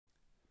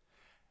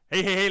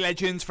Hey,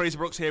 legends, Fraser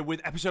Brooks here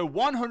with episode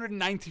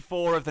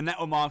 194 of the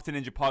Network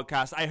Marketing Ninja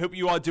podcast. I hope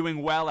you are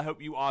doing well. I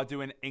hope you are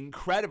doing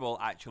incredible,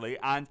 actually.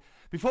 And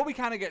before we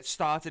kind of get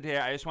started here,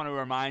 I just want to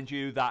remind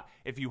you that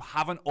if you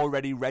haven't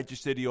already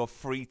registered your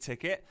free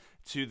ticket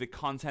to the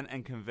Content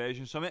and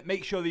Conversion Summit,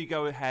 make sure that you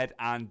go ahead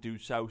and do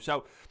so.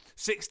 So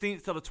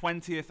 16th to the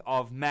 20th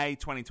of May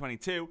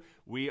 2022,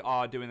 we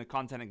are doing the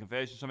Content and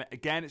Conversion Summit.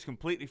 Again, it's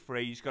completely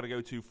free. You just got to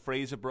go to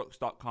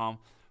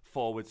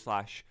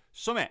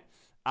fraserbrooks.com/summit.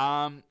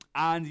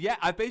 And yeah,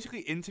 I've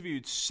basically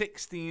interviewed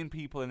 16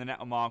 people in the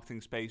network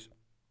marketing space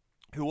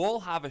who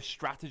all have a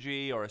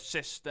strategy or a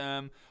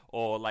system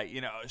or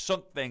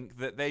something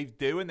that they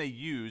do and they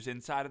use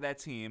inside of their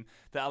team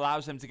that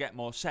allows them to get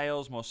more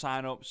sales, more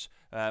signups,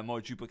 more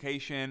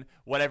duplication,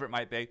 whatever it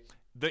might be.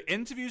 The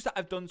interviews that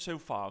I've done so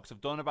far, because I've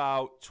done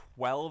about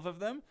 12 of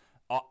them,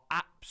 are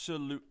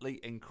absolutely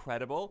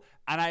incredible.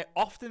 And I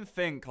often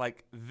think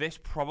this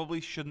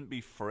probably shouldn't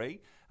be free.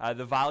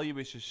 The value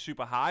is just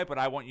super high, but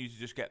I want you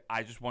to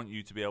I just want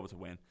you to be able to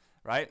win,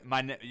 right?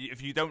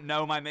 If you don't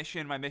know my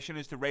mission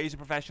is to raise the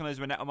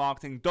professionalism in network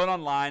marketing done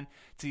online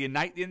to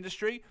unite the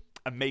industry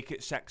and make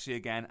it sexy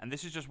again. And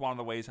this is just one of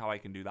the ways how I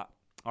can do that.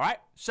 All right.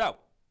 So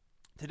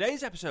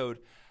today's episode,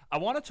 I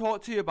want to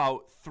talk to you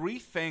about three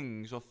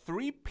things or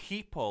three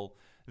people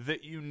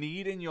that you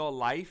need in your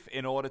life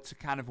in order to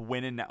kind of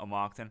win in network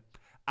marketing.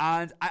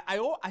 And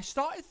I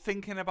started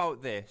thinking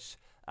about this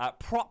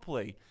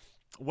properly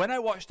when I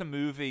watched the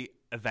movie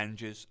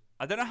Avengers.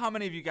 I don't know how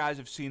many of you guys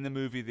have seen the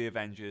movie The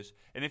Avengers,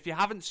 and if you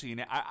haven't seen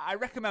it, I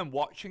recommend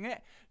watching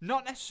it.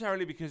 Not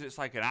necessarily because it's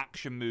like an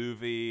action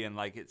movie and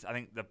it's, I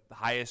think, the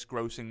highest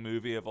grossing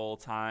movie of all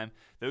time.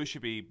 Those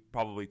should be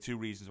probably two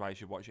reasons why you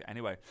should watch it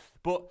anyway.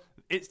 But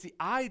it's the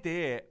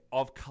idea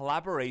of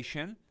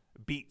collaboration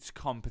beats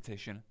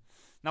competition.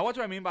 Now, what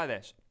do I mean by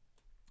this?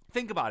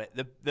 Think about it.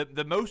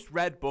 The most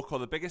read book or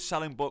the biggest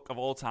selling book of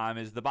all time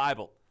is the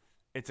Bible.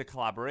 It's a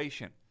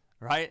collaboration,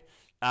 right?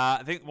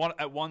 I think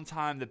at one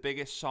time, the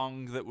biggest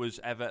song that was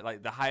ever,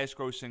 the highest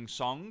grossing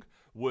song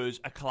was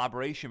a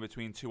collaboration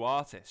between two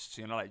artists,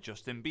 like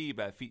Justin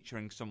Bieber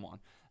featuring someone.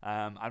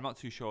 I'm not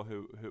too sure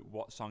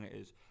what song it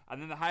is.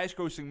 And then the highest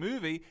grossing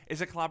movie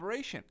is a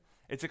collaboration.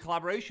 It's a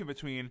collaboration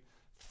between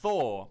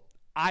Thor,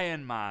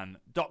 Iron Man,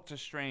 Doctor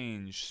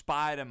Strange,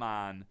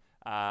 Spider-Man,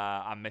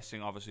 I'm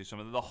missing obviously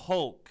some of the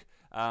Hulk,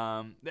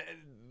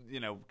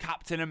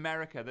 Captain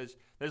America.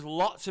 There's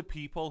lots of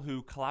people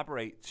who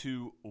collaborate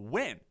to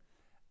win.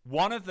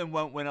 One of them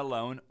won't win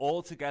alone.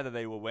 All together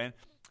they will win.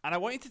 And I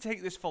want you to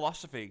take this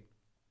philosophy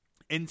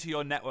into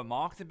your network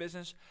marketing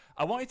business.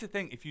 I want you to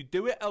think, if you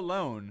do it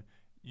alone,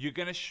 you're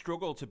going to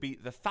struggle to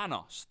beat the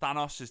Thanos.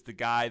 Thanos is the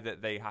guy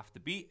that they have to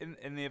beat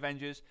in the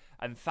Avengers.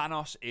 And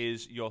Thanos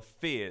is your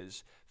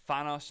fears.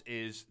 Thanos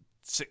is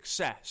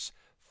success.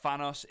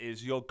 Thanos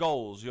is your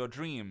goals, your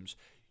dreams.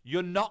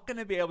 You're not going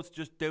to be able to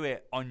just do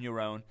it on your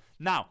own.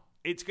 Now,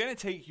 it's going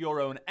to take your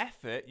own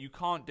effort. You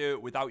can't do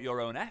it without your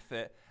own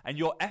effort. And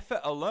your effort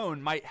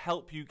alone might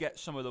help you get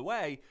some of the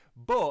way.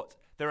 But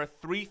there are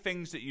three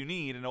things that you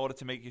need in order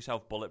to make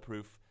yourself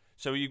bulletproof.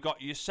 So you've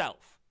got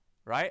yourself,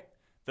 right?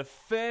 The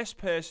first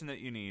person that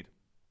you need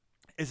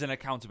is an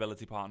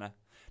accountability partner.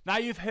 Now,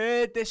 you've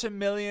heard this a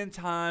million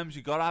times.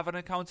 You've got to have an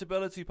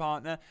accountability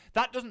partner.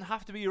 That doesn't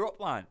have to be your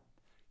upline.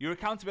 Your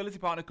accountability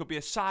partner could be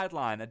a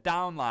sideline, a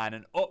downline,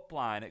 an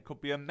upline. It could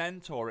be a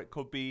mentor. It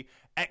could be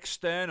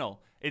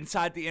external.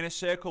 Inside the inner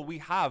circle, we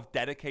have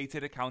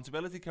dedicated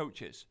accountability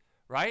coaches,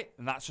 right?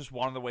 And that's just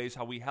one of the ways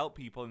how we help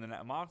people in the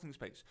network marketing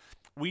space.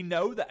 We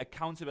know that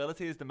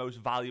accountability is the most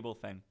valuable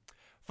thing.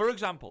 For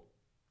example,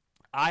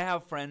 I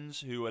have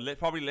friends who are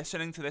probably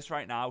listening to this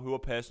right now who are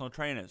personal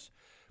trainers,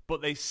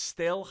 but they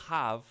still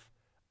have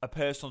a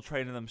personal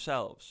trainer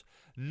themselves.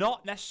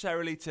 Not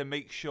necessarily to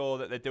make sure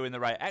that they're doing the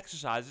right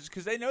exercises,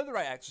 because they know the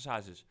right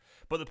exercises,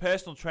 but the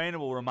personal trainer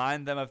will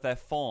remind them of their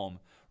form,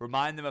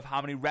 remind them of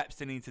how many reps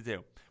they need to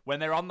do.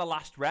 When they're on the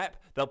last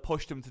rep, they'll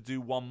push them to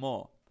do one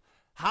more.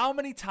 How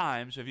many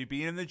times have you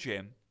been in the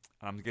gym,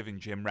 and I'm giving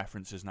gym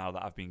references now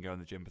that I've been going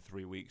to the gym for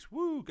 3 weeks,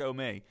 woo, go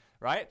me,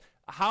 right?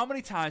 How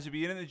many times have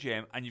you been in the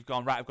gym and you've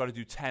gone, right, I've got to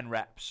do 10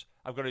 reps.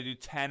 I've got to do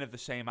 10 of the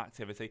same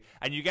activity.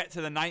 And you get to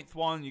the 9th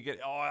one,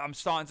 I'm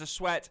starting to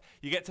sweat.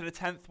 You get to the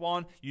 10th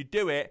one, you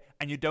do it,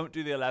 and you don't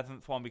do the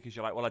 11th one because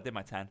you're like, well, I did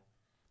my 10,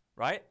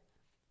 right?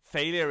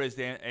 Failure is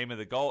the aim of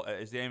the goal,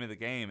 is the aim of the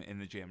game in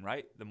the gym,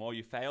 right? The more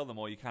you fail, the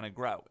more you kind of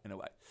grow in a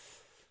way.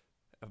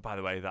 By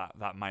the way,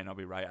 that might not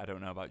be right. I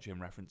don't know about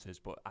gym references,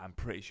 but I'm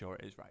pretty sure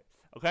it is right.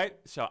 Okay,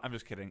 so I'm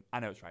just kidding. I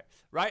know it's right.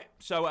 Right?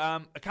 So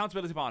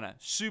accountability partner,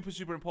 super,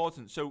 super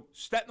important. So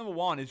step number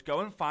one is go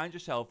and find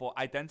yourself or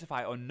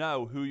identify or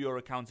know who your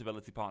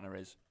accountability partner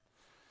is.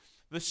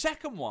 The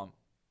second one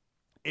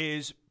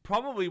is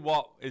probably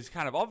what is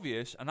kind of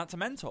obvious, and that's a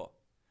mentor.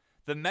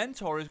 The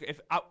mentor is,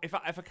 if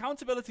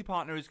accountability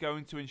partner is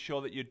going to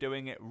ensure that you're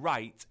doing it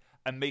right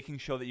and making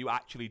sure that you're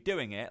actually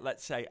doing it,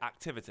 let's say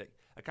activity.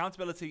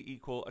 Accountability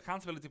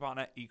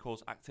partner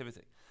equals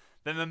activity.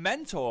 Then the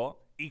mentor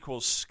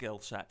equals skill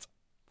set,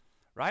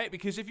 right?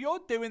 Because if you're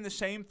doing the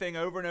same thing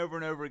over and over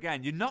and over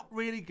again, you're not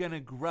really going to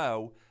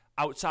grow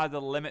outside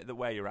the limit that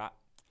where you're at.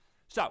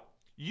 So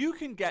you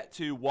can get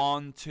to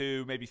 $1,000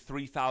 to maybe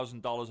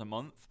 $3,000 a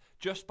month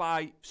just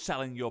by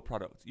selling your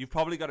product. You've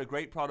probably got a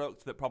great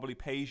product that probably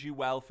pays you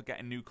well for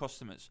getting new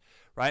customers,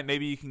 right?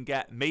 Maybe you can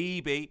get,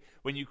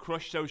 when you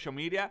crush social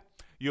media,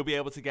 you'll be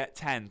able to get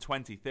 10,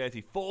 20,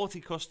 30,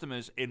 40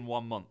 customers in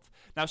 1 month.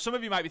 Now, some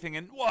of you might be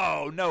thinking,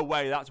 whoa, no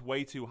way, that's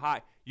way too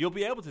high. You'll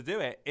be able to do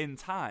it in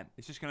time.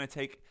 It's just going to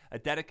take a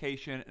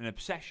dedication, an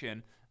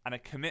obsession, and a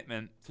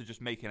commitment to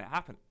just making it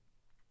happen.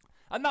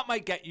 And that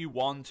might get you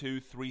 $1,000 to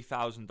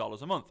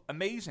 $3,000 a month.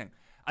 Amazing.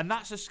 And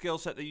that's a skill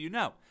set that you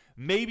know.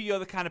 Maybe you're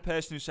the kind of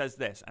person who says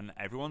this, and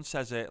everyone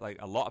says it, like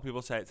a lot of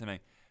people say it to me.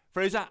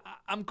 Fraser,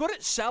 I'm good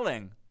at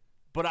selling,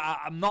 but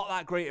I'm not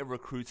that great at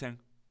recruiting.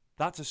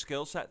 That's a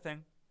skill set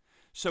thing.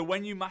 So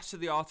when you master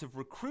the art of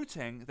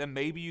recruiting, then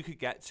maybe you could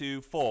get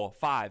to 4,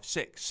 5,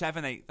 6,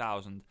 7,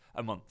 8,000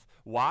 a month.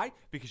 Why?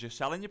 Because you're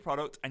selling your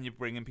product and you're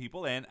bringing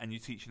people in and you're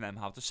teaching them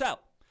how to sell.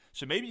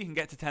 So maybe you can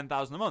get to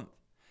 10,000 a month.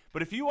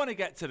 But if you want to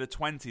get to the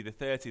 20, the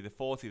 30, the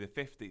 40, the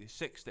 50, the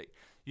 60,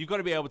 you've got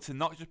to be able to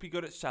not just be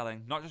good at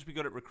selling, not just be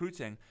good at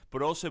recruiting,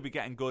 but also be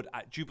getting good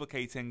at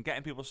duplicating,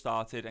 getting people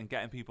started, and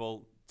getting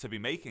people to be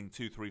making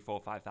 2, 3, 4,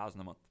 5,000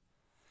 a month.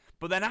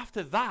 But then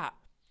after that,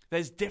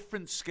 there's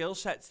different skill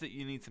sets that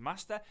you need to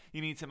master.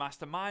 You need to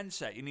master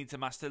mindset. You need to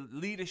master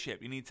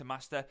leadership. You need to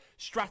master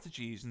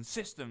strategies and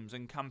systems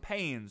and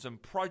campaigns and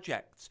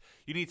projects.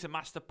 You need to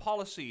master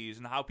policies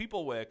and how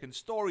people work and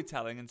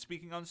storytelling and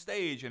speaking on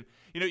stage. And,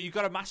 you've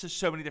got to master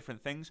so many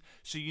different things.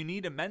 So you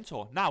need a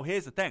mentor. Now,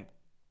 here's the thing.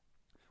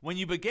 When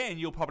you begin,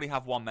 you'll probably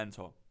have one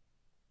mentor.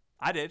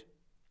 I did.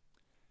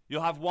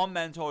 You'll have one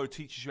mentor who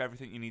teaches you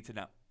everything you need to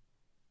know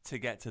to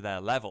get to their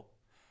level.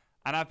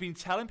 And I've been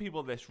telling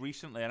people this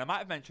recently, and I might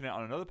have mentioned it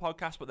on another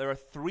podcast, but there are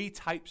 3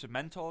 types of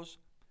mentors.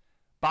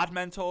 Bad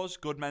mentors,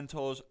 good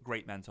mentors,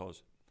 great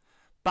mentors.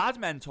 Bad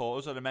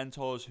mentors are the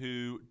mentors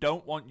who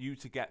don't want you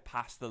to get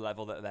past the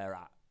level that they're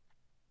at,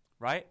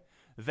 right?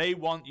 They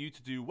want you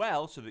to do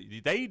well so that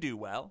they do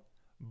well,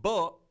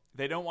 but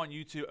they don't want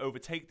you to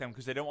overtake them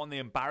because they don't want the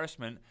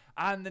embarrassment.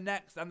 And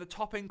the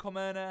top income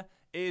earner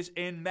is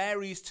in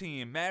Mary's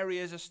team. Mary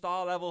is a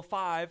star level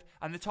 5,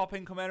 and the top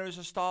income earner is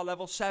a star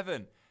level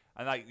 7.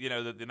 And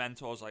the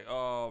mentor's like,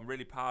 oh, I'm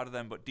really proud of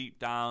them, but deep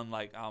down,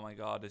 like, oh my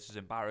God, this is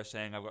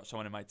embarrassing. I've got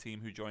someone in my team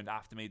who joined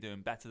after me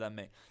doing better than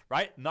me,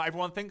 right? Not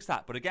everyone thinks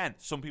that, but again,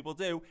 some people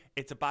do.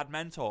 It's a bad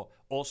mentor,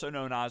 also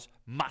known as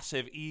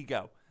massive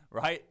ego,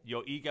 right?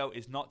 Your ego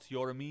is not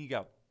your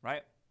amigo,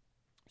 right?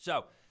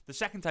 So the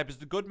second type is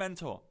the good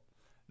mentor.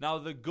 Now,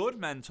 the good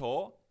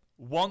mentor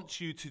wants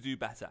you to do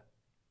better.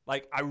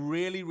 Like, I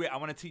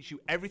want to teach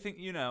you everything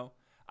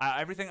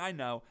everything I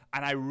know,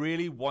 and I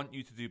really want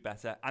you to do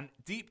better. And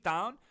deep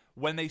down,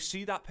 when they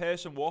see that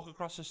person walk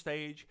across the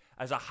stage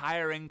as a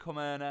higher income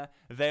earner,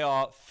 they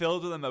are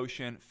filled with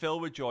emotion,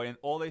 filled with joy, and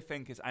all they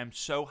think is, I'm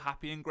so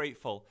happy and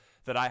grateful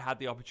that I had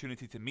the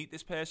opportunity to meet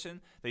this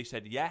person. They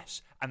said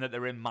yes, and that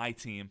they're in my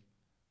team,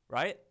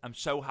 right? I'm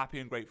so happy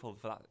and grateful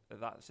for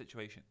that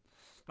situation.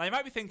 Now, you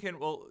might be thinking,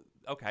 well,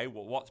 okay,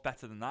 well, what's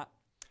better than that?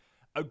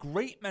 A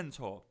great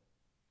mentor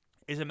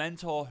is a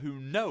mentor who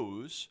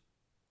knows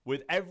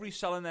with every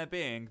cell in their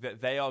being that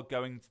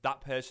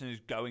that person is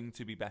going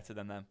to be better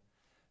than them.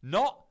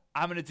 Not,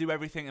 I'm going to do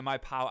everything in my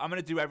power. I'm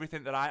going to do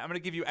everything I'm going to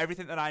give you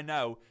everything that I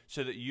know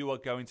so that you are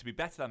going to be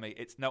better than me.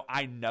 It's no,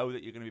 I know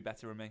that you're going to be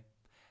better than me.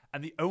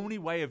 And the only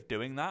way of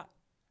doing that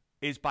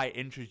is by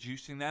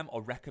introducing them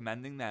or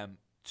recommending them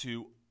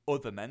to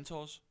other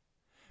mentors.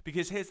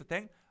 Because here's the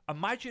thing.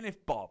 Imagine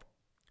if Bob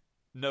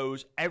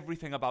knows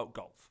everything about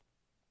golf,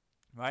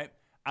 right?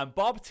 And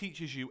Bob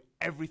teaches you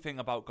everything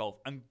about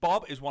golf. And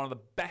Bob is one of the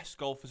best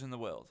golfers in the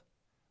world,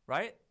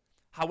 right?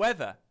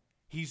 However,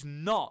 he's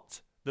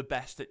not the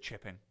best at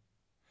chipping.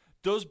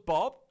 Does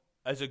Bob,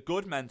 as a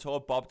good mentor,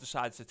 Bob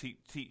decides to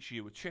teach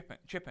you with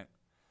chipping?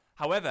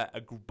 However,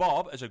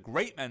 Bob, as a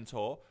great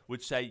mentor,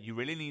 would say, you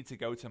really need to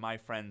go to my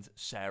friend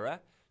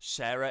Sarah.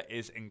 Sarah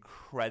is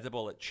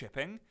incredible at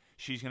chipping.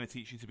 She's going to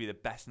teach you to be the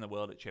best in the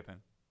world at chipping.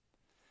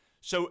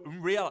 So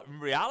in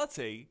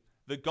reality,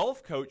 the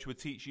golf coach would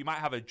teach you. You might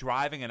have a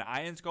driving and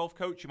irons golf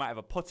coach. You might have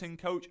a putting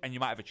coach, and you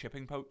might have a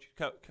chipping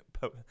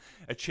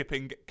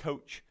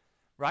coach,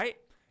 right?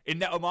 In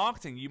network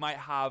marketing, you might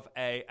have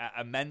an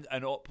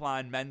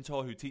upline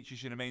mentor who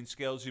teaches you the main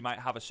skills. You might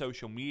have a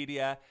social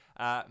media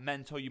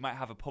mentor. You might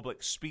have a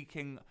public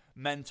speaking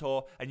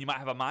mentor, and you might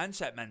have a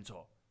mindset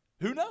mentor.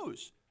 Who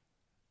knows?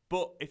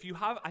 But if you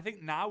have, I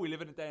think now we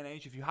live in a day and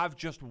age, if you have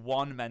just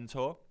one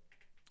mentor,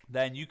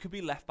 then you could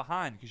be left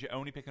behind because you're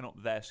only picking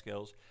up their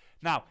skills.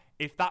 Now,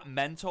 if that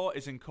mentor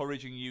is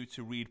encouraging you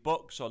to read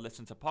books or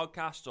listen to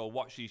podcasts or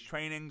watch these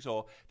trainings,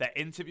 or they're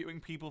interviewing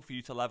people for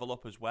you to level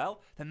up as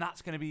well, then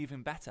that's going to be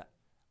even better,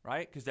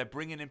 right? Because they're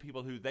bringing in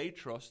people who they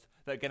trust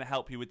that are going to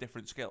help you with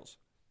different skills,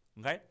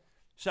 okay?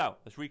 So,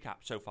 let's recap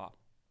so far.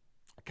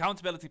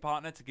 Accountability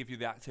partner to give you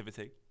the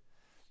activity.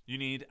 You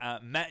need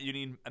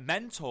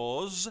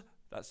mentors,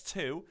 that's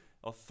 2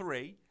 or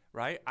 3,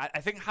 right?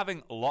 I think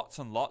having lots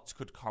and lots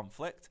could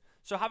conflict.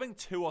 So having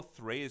 2 or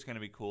 3 is going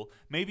to be cool.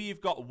 Maybe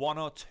you've got 1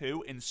 or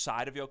 2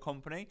 inside of your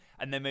company,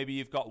 and then maybe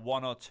you've got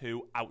 1 or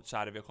 2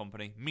 outside of your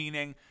company,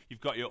 meaning you've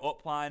got your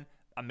upline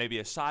and maybe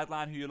a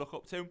sideline who you look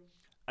up to,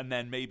 and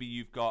then maybe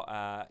you've got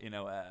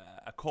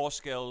a core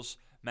skills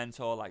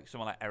mentor like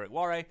someone like Eric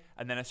Worre,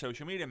 and then a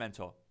social media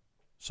mentor,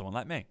 someone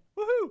like me.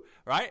 Woohoo!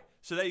 Right?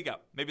 So there you go.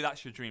 Maybe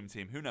that's your dream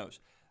team. Who knows?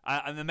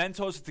 And the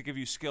mentors are to give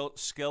you skill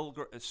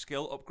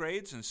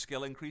upgrades and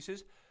skill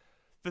increases.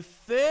 The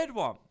third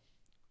one,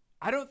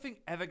 I don't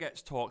think ever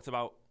gets talked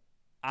about.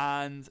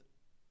 And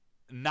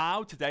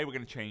today, we're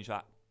going to change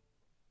that.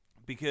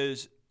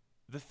 Because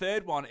the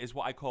third one is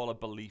what I call a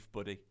belief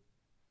buddy.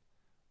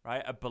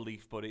 Right? A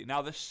belief buddy.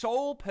 Now, the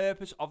sole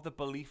purpose of the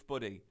belief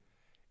buddy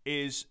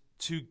is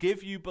to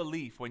give you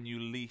belief when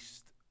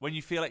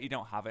you feel like you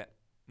don't have it.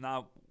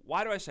 Now,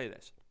 why do I say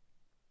this?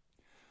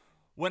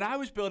 When I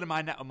was building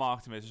my network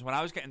marketing business, when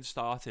I was getting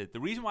started, the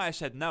reason why I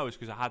said no is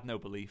because I had no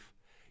belief.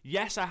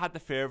 Yes, I had the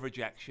fear of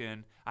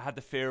rejection, I had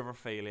the fear of a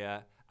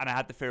failure, and I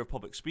had the fear of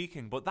public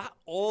speaking, but that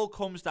all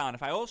comes down,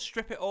 if I all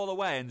strip it all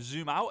away and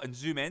zoom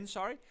in,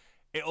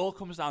 it all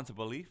comes down to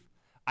belief.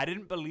 I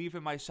didn't believe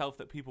in myself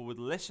that people would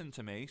listen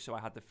to me, so I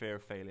had the fear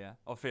of failure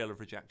or fear of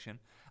rejection.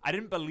 I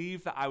didn't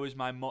believe that I was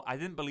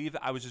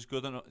as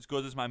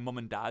good as my mum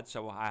and dad,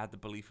 so I had the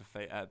belief of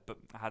but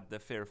I had the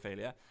fear of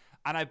failure.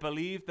 And I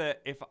believed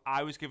that if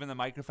I was given the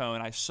microphone,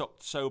 I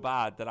sucked so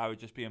bad that I would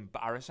just be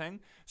embarrassing.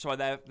 So I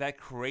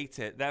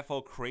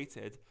therefore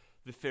created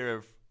the fear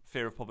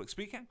of public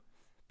speaking.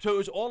 So it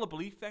was all a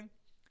belief thing.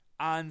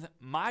 And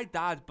my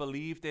dad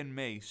believed in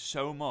me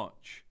so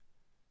much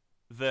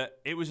that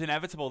it was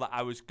inevitable that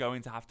I was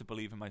going to have to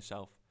believe in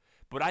myself.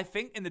 But I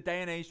think in the day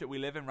and age that we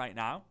live in right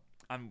now,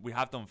 and we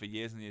have done for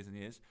years and years and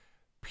years,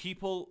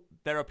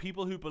 there are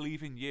people who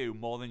believe in you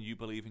more than you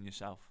believe in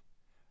yourself.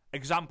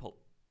 Example.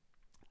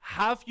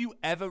 Have you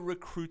ever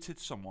recruited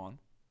someone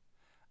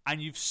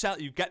and you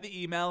get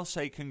the email,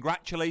 say,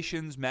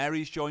 congratulations,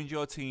 Mary's joined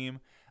your team,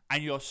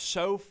 and you're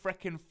so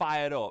freaking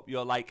fired up.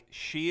 You're like,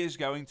 she is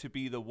going to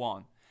be the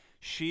one.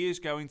 She is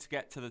going to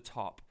get to the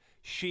top.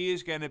 She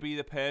is going to be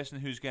the person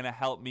who's going to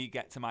help me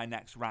get to my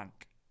next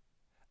rank.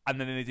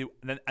 And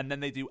then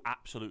they do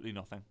absolutely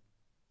nothing.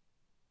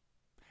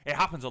 It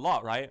happens a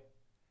lot, right?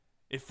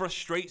 It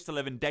frustrates the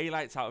living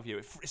daylights out of you.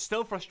 It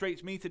still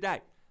frustrates me today.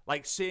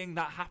 Like seeing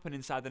that happen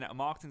inside the network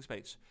marketing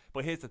space.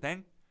 But here's the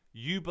thing.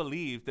 You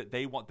believed that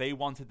they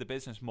wanted the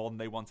business more than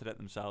they wanted it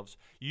themselves.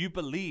 You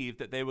believed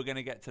that they were going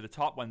to get to the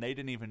top when they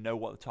didn't even know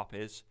what the top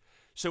is.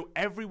 So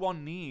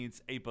everyone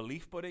needs a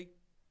belief buddy.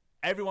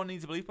 Everyone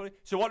needs a belief buddy.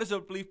 So what does a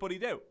belief buddy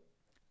do?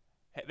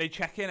 They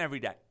check in every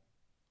day,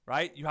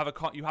 right? You have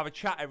a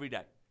chat every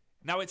day.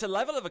 Now it's a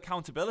level of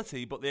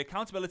accountability, but the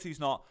accountability is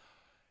not.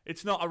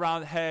 It's not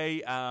around,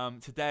 hey,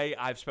 today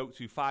I've spoke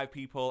to 5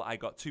 people. I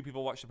got 2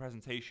 people watch the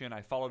presentation.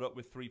 I followed up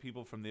with 3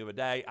 people from the other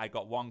day. I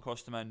got 1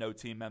 customer, no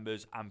team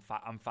members. I'm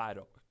fired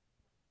up.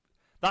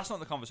 That's not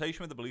the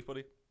conversation with the belief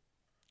buddy.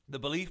 The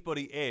belief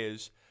buddy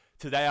is,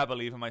 today I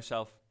believe in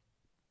myself.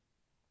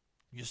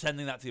 You're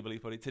sending that to your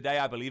belief buddy. Today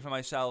I believe in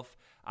myself.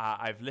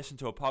 I've listened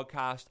to a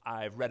podcast.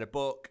 I've read a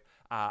book.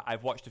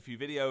 I've watched a few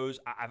videos.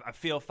 I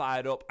feel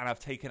fired up and I've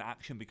taken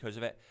action because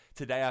of it.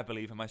 Today I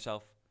believe in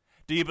myself.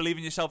 Do you believe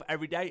in yourself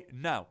every day?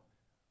 No.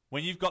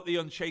 When you've got the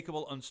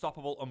unshakable,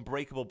 unstoppable,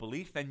 unbreakable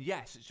belief, then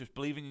yes, it's just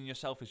believing in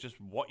yourself is just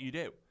what you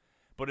do.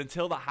 But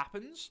until that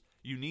happens,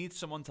 you need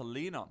someone to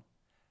lean on.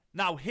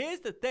 Now, here's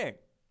the thing.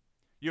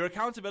 Your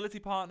accountability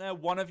partner,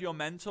 one of your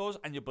mentors,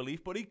 and your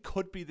belief buddy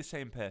could be the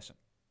same person.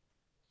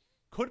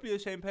 Could be the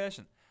same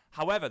person.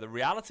 However, the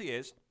reality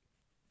is,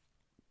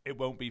 it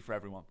won't be for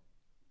everyone.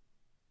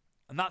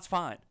 And that's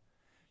fine.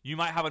 You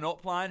might have an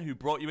upline who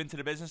brought you into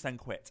the business, then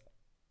quit.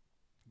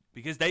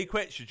 Because they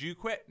quit, should you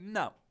quit?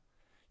 No.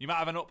 You might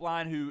have an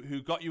upline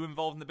who got you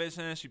involved in the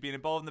business. You've been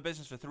involved in the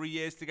business for 3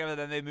 years together,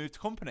 then they moved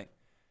company.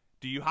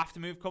 Do you have to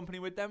move company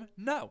with them?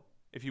 No.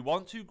 If you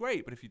want to,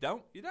 great. But if you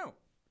don't, you don't.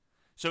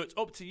 So it's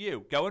up to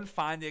you. Go and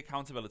find the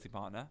accountability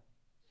partner.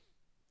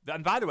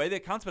 And by the way, the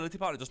accountability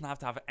partner doesn't have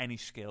to have any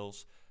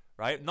skills,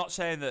 right? Not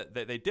saying that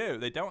they do.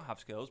 They don't have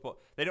skills, but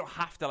they don't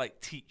have to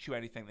teach you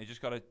anything. They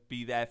just got to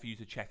be there for you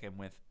to check in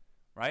with,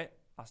 right?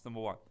 That's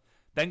number 1.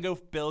 Then go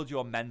build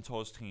your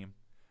mentors team.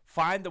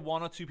 Find the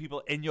 1 or 2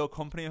 people in your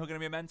company who are going to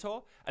be a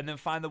mentor, and then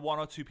find the 1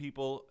 or 2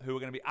 people who are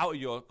going to be out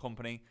of your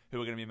company who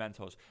are going to be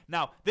mentors.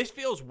 Now, this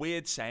feels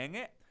weird saying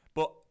it,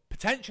 but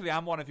potentially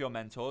I'm one of your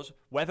mentors,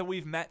 whether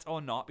we've met or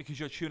not, because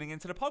you're tuning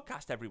into the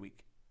podcast every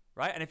week,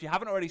 right? And if you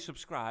haven't already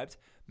subscribed,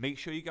 make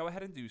sure you go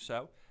ahead and do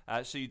so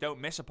you don't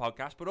miss a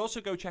podcast. But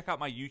also go check out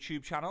my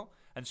YouTube channel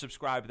and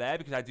subscribe there,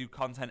 because I do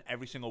content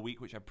every single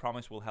week, which I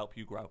promise will help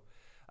you grow.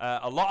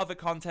 A lot of the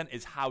content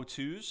is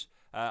how-tos.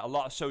 A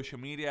lot of social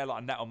media, a lot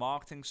of network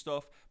marketing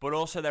stuff, but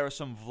also there are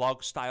some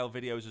vlog-style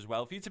videos as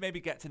well for you to maybe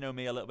get to know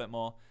me a little bit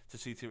more, to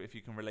see if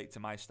you can relate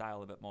to my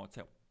style a bit more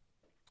too.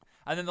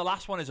 And then the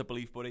last one is a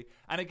belief buddy.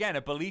 And again,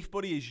 a belief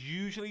buddy is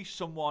usually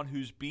someone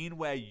who's been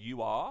where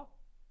you are,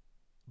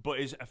 but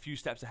is a few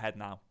steps ahead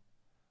now,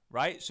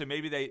 right? So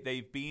maybe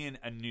they've been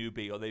a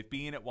newbie, or they've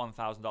been at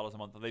 $1,000 a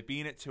month, or they've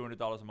been at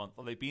 $200 a month,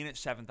 or they've been at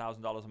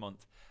 $7,000 a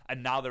month,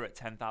 and now they're at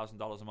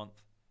 $10,000 a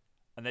month.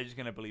 And they're just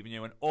going to believe in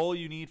you. And all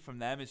you need from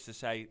them is to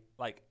say,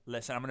 like,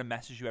 listen, I'm going to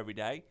message you every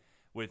day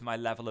with my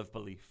level of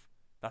belief.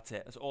 That's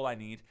it. That's all I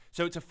need.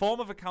 So it's a form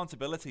of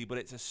accountability, but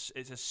it's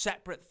a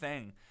separate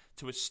thing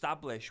to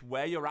establish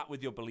where you're at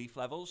with your belief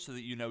levels so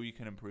that you know you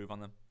can improve on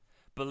them.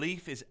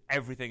 Belief is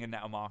everything in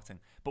network marketing,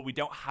 but we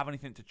don't have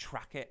anything to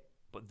track it,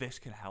 but this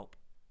can help.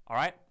 All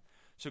right?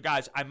 So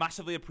guys, I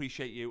massively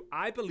appreciate you.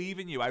 I believe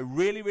in you. I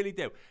really, really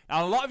do.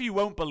 Now, a lot of you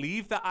won't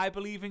believe that I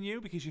believe in you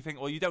because you think,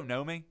 well, you don't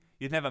know me.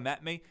 You've never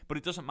met me, but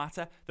it doesn't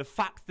matter. The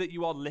fact that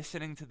you are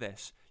listening to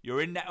this,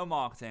 you're in network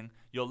marketing,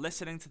 you're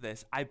listening to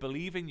this, I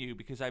believe in you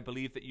because I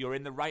believe that you're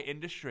in the right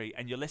industry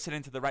and you're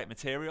listening to the right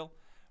material,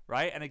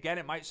 right? And again,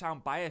 it might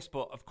sound biased,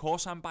 but of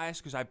course I'm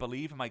biased because I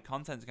believe my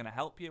content is going to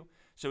help you.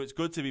 So it's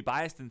good to be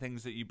biased in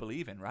things that you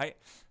believe in, right?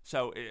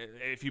 So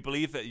if you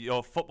believe that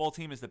your football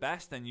team is the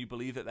best, then you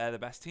believe that they're the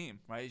best team,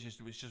 right? It's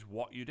just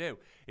what you do.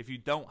 If you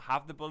don't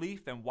have the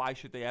belief, then why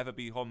should they ever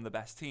become the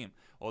best team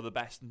or the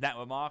best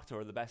network marketer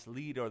or the best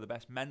leader or the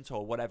best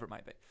mentor, whatever it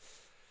might be?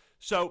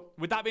 So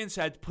with that being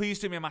said, please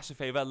do me a massive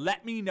favor.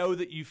 Let me know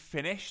that you've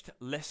finished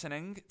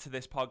listening to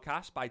this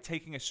podcast by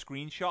taking a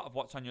screenshot of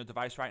what's on your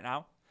device right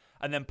now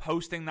and then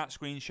posting that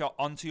screenshot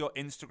onto your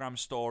Instagram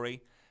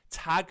story.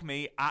 Tag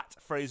me at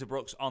Fraser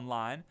Brooks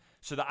Online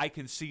so that I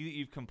can see that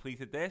you've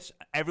completed this.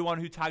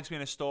 Everyone who tags me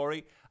in a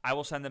story, I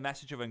will send a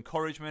message of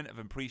encouragement, of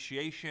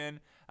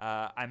appreciation.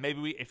 And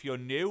maybe if you're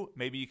new,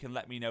 maybe you can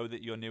let me know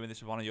that you're new and this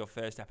is one of your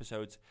first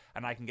episodes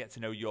and I can get to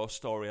know your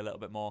story a little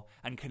bit more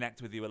and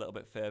connect with you a little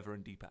bit further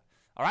and deeper.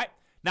 All right?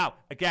 Now,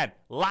 again,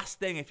 last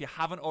thing, if you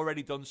haven't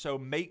already done so,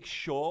 make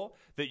sure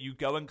that you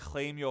go and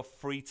claim your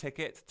free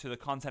ticket to the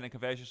Content and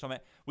Conversion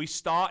Summit. We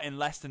start in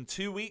less than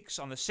 2 weeks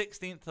on the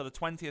 16th to the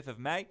 20th of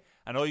May.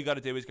 And all you got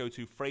to do is go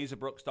to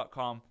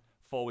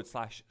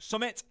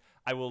fraserbrooks.com/summit.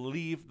 I will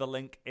leave the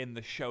link in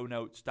the show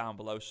notes down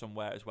below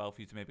somewhere as well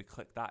for you to maybe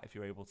click that if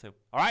you're able to.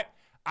 All right?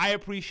 I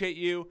appreciate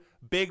you.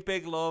 Big,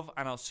 big love.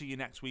 And I'll see you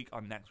next week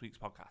on next week's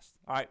podcast.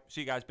 All right.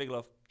 See you guys. Big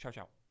love. Ciao,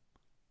 ciao.